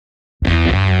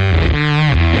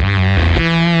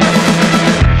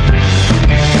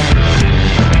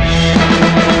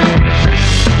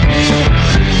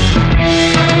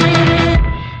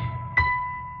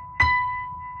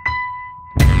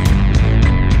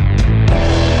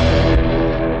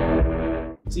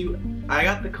See, I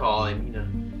got the call,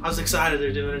 and I was excited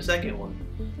they're doing a second one.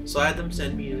 So I had them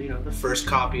send me, the first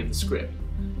copy of the script,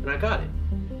 and I got it.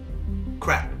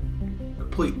 Crap,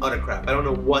 complete utter crap. I don't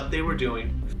know what they were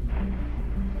doing.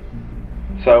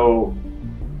 So,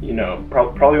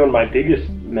 probably one of my biggest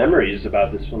memories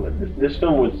about this film. This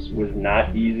film was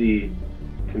not easy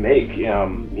to make.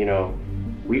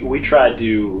 We tried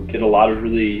to get a lot of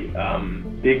really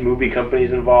big movie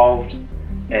companies involved,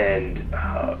 and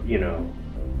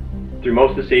through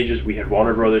most of the stages we had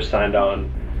Warner Brothers signed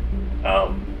on.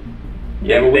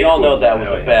 Yeah, but we all know that was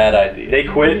a bad idea. They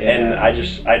quit, and I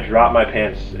dropped my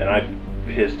pants and I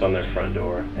pissed on their front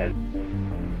door.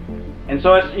 And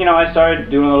so I started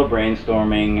doing a little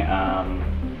brainstorming.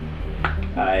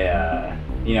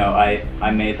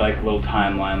 I made like a little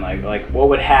timeline, like what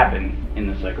would happen in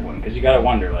the second one, because you gotta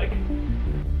wonder, like.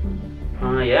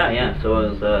 Yeah. So it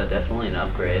was definitely an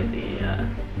upgrade.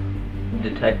 The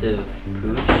Detective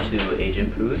Pooch to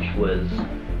Agent Pooch was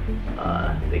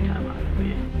big time on the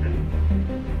movie.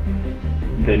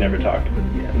 They never talked about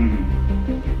it yet.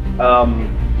 Mm-hmm.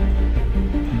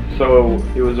 So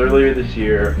it was earlier this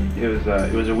year. It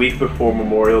was a week before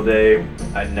Memorial Day.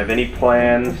 I didn't have any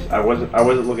plans. I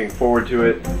wasn't looking forward to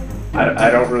it. I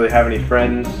don't really have any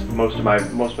friends. Most of my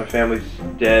family's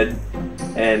dead,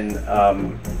 and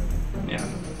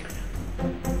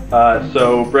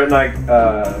so Brett and I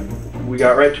we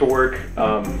got right to work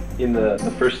in the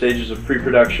first stages of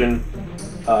pre-production.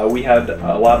 We had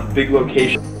a lot of big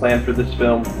locations planned for this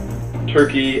film: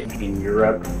 Turkey, in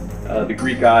Europe, the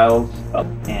Greek Isles,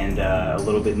 and a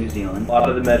little bit New Zealand. A lot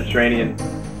of the Mediterranean.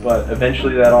 But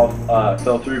eventually that all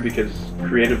fell through because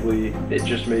creatively it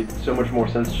just made so much more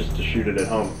sense just to shoot it at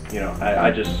home.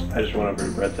 I just went over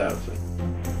to Brett's house.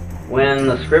 When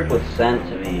the script was sent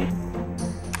to me,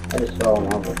 I just fell in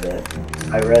love with it.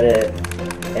 I read it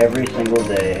every single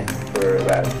day for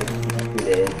about 62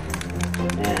 days,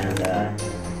 and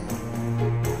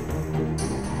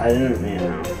I didn't,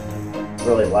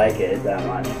 really like it that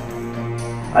much.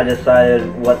 I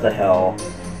decided, what the hell,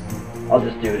 I'll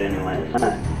just do it anyways.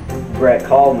 Brett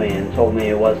called me and told me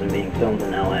it wasn't being filmed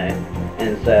in LA,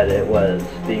 and said it was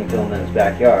being filmed in his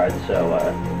backyard, so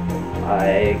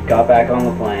I got back on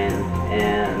the plane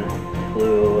and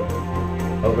flew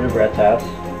over to Brett's house,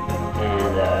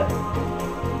 and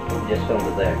just filmed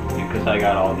it there. Because I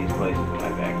got all these places in my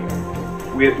backyard.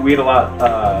 We had a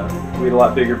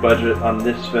lot bigger budget on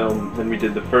this film than we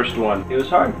did the first one. It was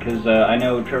hard because I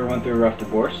know Trevor went through a rough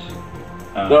divorce.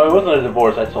 No, it wasn't a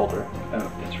divorce. I sold her.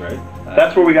 Oh, that's right.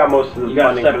 That's where we got most of the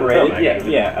funding for the film,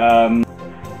 actually.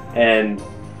 And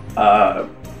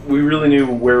we really knew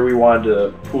where we wanted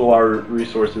to pool our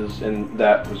resources, and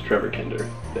that was Trevor Kinder.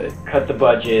 Cut the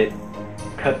budget,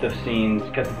 cut the scenes,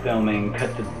 cut the filming,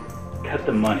 cut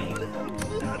the money,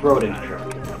 and throw it into Trevor.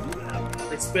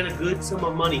 They spent a good sum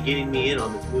of money getting me in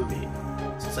on this movie,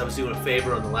 since I was doing a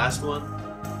favor on the last one.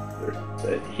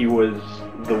 That he was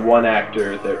the one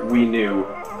actor that we knew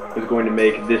was going to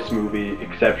make this movie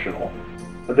exceptional.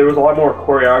 But there was a lot more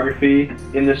choreography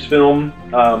in this film.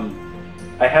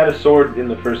 I had a sword in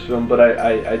the first film, but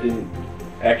I didn't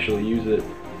actually use it.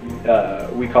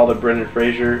 We called it Brendan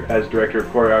Fraser as director of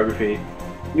choreography.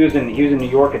 He was in New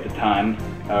York at the time,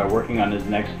 working on his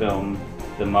next film,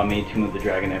 The Mummy, Tomb of the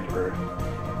Dragon Emperor.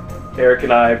 Eric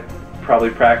and I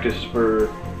probably practiced for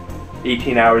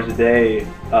 18 hours a day.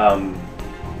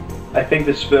 I think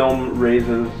this film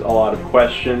raises a lot of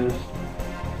questions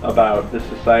about the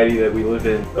society that we live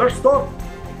in. First off,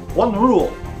 one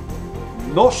rule: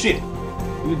 no shit.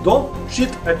 You don't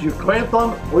shit at your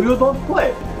crayon or you don't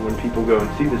play. When people go and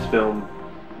see this film,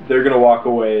 they're gonna walk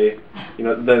away.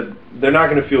 They're not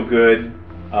gonna feel good.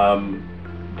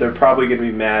 They're probably gonna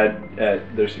be mad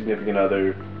at their significant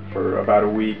other for about a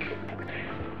week.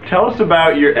 Tell us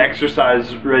about your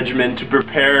exercise regimen to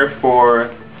prepare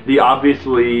for the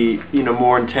obviously,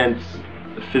 more intense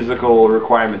physical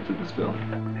requirements of this film.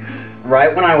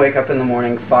 Right when I wake up in the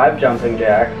morning, 5 jumping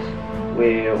jacks.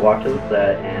 We walk to the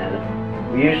set,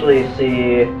 and we usually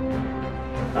see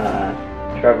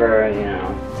Trevor,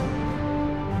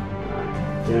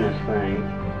 doing his thing.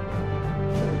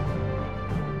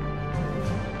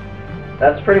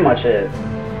 That's pretty much it.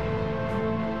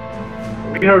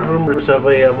 We heard rumors of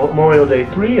a Memorial Day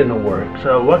 3 in the works.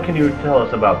 So what can you tell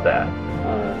us about that?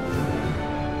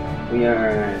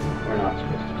 We're not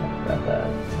supposed to talk about that.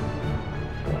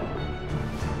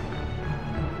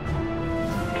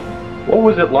 What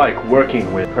was it like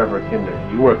working with Trevor Kinder?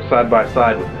 You worked side by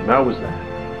side with him. How was that?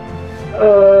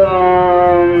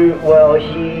 Well,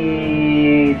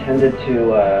 he tended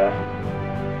to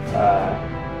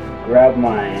grab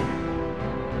my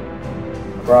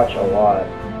crotch a lot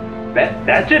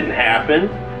That didn't happen.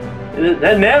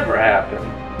 That never happened.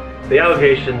 The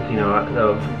allegations, you know,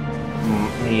 of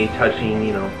me touching,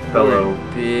 you know, fellow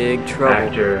Big trouble.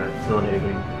 actor Cylinder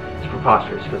Green, it's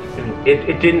preposterous because I mean,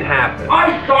 it didn't happen.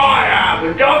 I saw it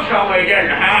happen. Don't tell me it didn't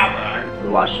happen.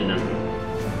 We're watching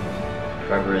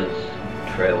Trevor's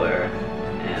trailer,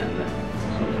 and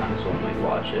sometimes when we'd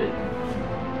watch it,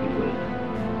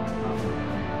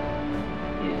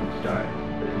 he'd start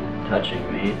touching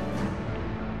me.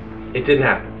 It didn't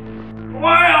happen.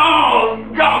 Well,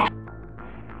 don't.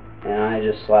 And I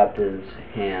just slapped his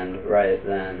hand right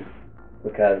then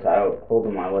because I told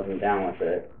him I wasn't down with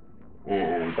it,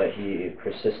 but he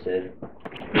persisted.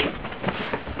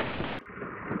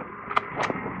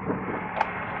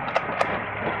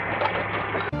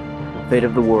 The fate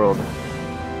of the world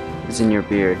is in your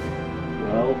beard.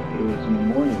 Well, it was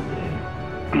Memorial Day.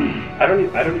 I don't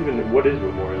even. What is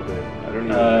Memorial Day? I don't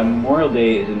even. Memorial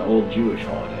Day is an old Jewish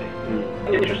holiday.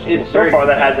 Interesting. So far,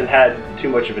 that hasn't had too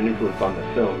much of an influence on the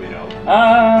film, you know.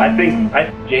 I think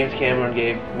James Cameron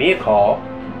gave me a call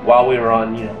while we were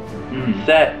on, you know,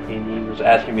 set, and he was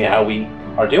asking me how we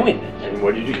are doing this. And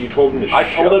what did you do? You told him to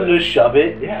I told him to shove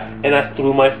it, Yeah. and I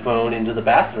threw my phone into the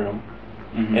bathroom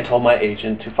and told my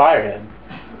agent to fire him.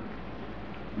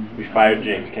 We fired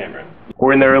James Cameron.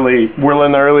 We're in the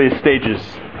early stages,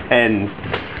 and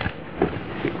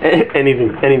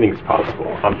anything's possible.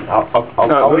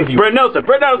 I'll leave you. Brett Nelson.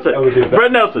 Brett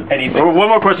Nelson. Anything. One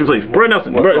more question, please. Brett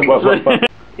Nelson. What?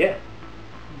 Yeah,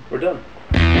 we're done.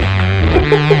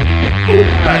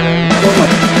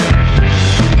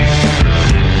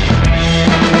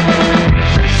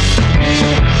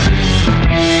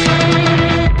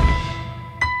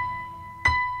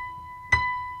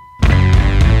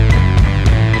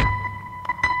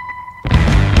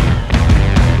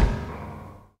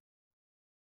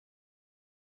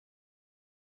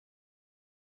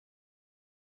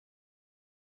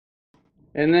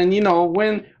 And then, you know,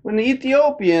 when the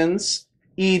Ethiopians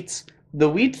eat the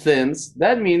wheat thins,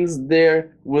 that means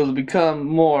there will become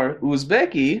more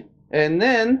Uzbeki, and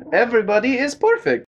then everybody is perfect.